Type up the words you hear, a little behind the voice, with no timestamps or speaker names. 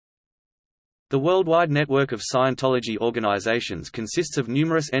The worldwide network of Scientology organizations consists of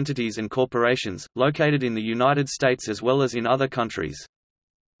numerous entities and corporations, located in the United States as well as in other countries.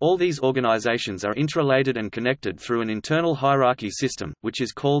 All these organizations are interrelated and connected through an internal hierarchy system, which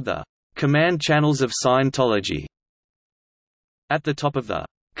is called the command channels of Scientology. At the top of the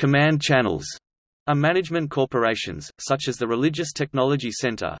command channels are management corporations, such as the Religious Technology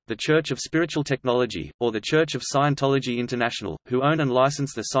Center, the Church of Spiritual Technology, or the Church of Scientology International, who own and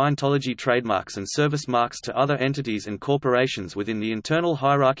license the Scientology trademarks and service marks to other entities and corporations within the internal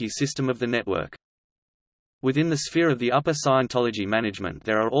hierarchy system of the network. Within the sphere of the upper Scientology management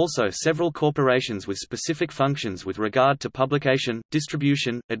there are also several corporations with specific functions with regard to publication,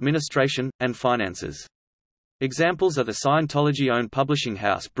 distribution, administration, and finances. Examples are the Scientology-owned publishing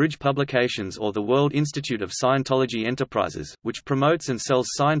house Bridge Publications or the World Institute of Scientology Enterprises, which promotes and sells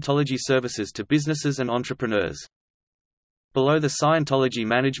Scientology services to businesses and entrepreneurs. Below the Scientology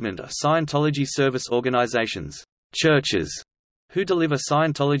management are Scientology service organizations, churches, who deliver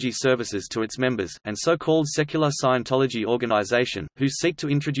Scientology services to its members, and so-called secular Scientology organization, who seek to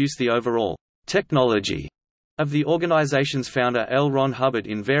introduce the overall technology of the organization's founder L. Ron Hubbard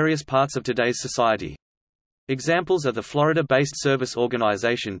in various parts of today's society. Examples are the Florida-based service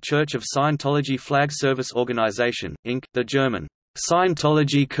organization Church of Scientology Flag Service Organization, Inc., the German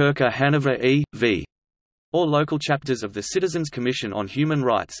Scientology Kirche Hannover e.V., or local chapters of the Citizens Commission on Human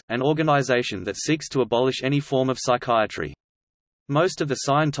Rights, an organization that seeks to abolish any form of psychiatry. Most of the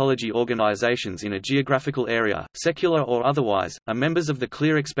Scientology organizations in a geographical area, secular or otherwise, are members of the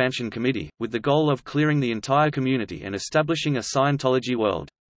Clear Expansion Committee, with the goal of clearing the entire community and establishing a Scientology world.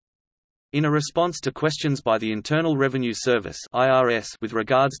 In a response to questions by the Internal Revenue Service (IRS) with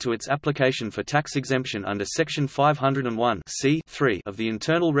regards to its application for tax exemption under Section 501 (c)(3) of the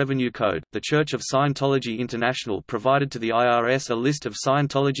Internal Revenue Code, the Church of Scientology International provided to the IRS a list of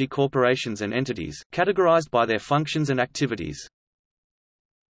Scientology corporations and entities, categorized by their functions and activities.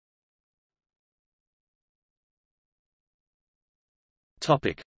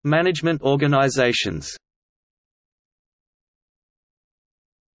 Topic: Management organizations.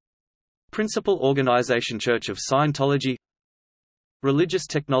 Principal Organization Church of Scientology, Religious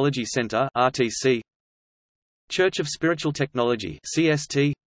Technology Center (RTC), Church of Spiritual Technology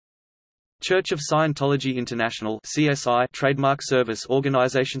 (CST), Church of Scientology International (CSI), Trademark Service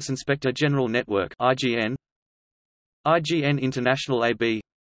Organizations Inspector General Network (IGN), IGN International AB,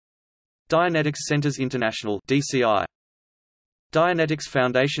 Dianetics Centers International (DCI), Dianetics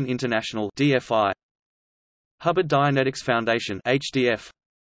Foundation International (DFI), Hubbard Dianetics Foundation (HDF),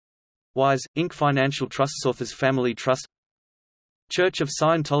 Wise, Inc. Financial Trust Sothers Family Trust, Church of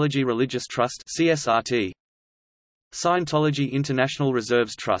Scientology Religious Trust (CSRT), Scientology International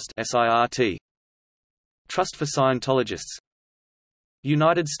Reserves Trust (SIRT), Trust for Scientologists,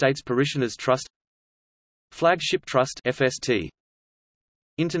 United States Parishioners Trust, Flagship Trust (FST),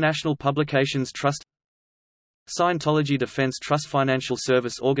 International Publications Trust, Scientology Defense Trust Financial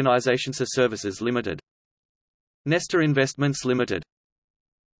Service Organizations Services Limited, Nestor Investments Limited,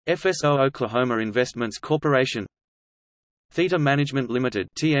 FSO Oklahoma Investments Corporation, Theta Management Limited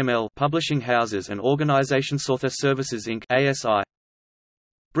 (TML), Publishing Houses and Organization Sothers Services Inc. (ASI),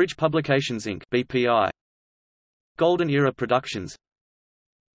 Bridge Publications Inc. (BPI), Golden Era Productions,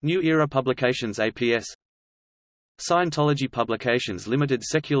 New Era Publications APS, Scientology Publications Limited,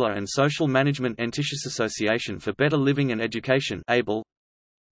 Secular and Social Management Entities Association for Better Living and Education (ABLE),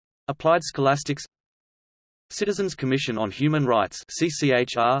 Applied Scholastics, Citizens Commission on Human Rights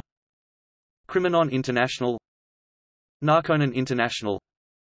 (CCHR), Criminon International, Narconon International,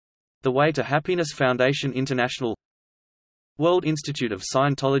 The Way to Happiness Foundation International, World Institute of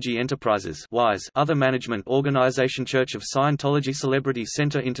Scientology Enterprises (WISE), Other Management Organization Church of Scientology Celebrity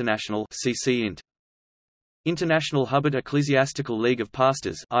Center International (CCINT), International Hubbard Ecclesiastical League of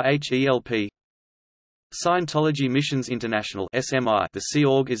Pastors (IHELP), Scientology Missions International (SMI). The Sea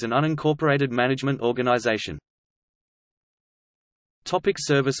Org is an unincorporated management organization. Topic: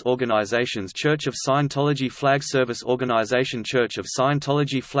 Service organizations. Church of Scientology Flag Service Organization, Church of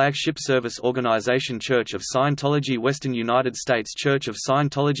Scientology Flagship Service Organization, Church of Scientology Western United States, Church of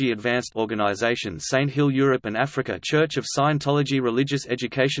Scientology Advanced Organization St. Hill Europe and Africa, Church of Scientology Religious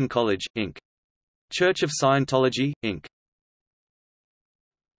Education College, Inc. Church of Scientology, Inc.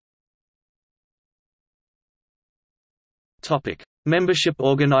 Topic: Membership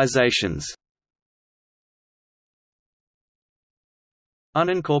organizations.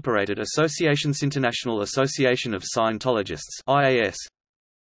 Unincorporated Associations, International Association of Scientologists (IAS),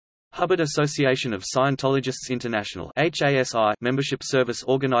 Hubbard Association of Scientologists International (HASI), Membership Service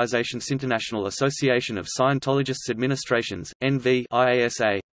Organizations, International Association of Scientologists Administrations (NV)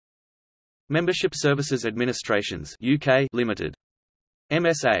 IASA, Membership Services Administrations UK Limited.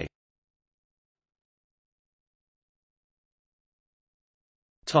 MSA.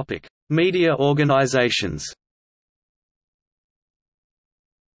 Topic: Media organizations.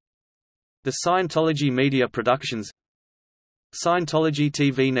 The Scientology Media Productions, Scientology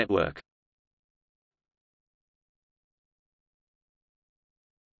TV Network.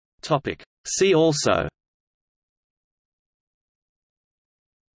 Topic: See also.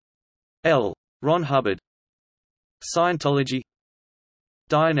 L. Ron Hubbard. Scientology.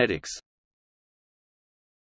 Dianetics.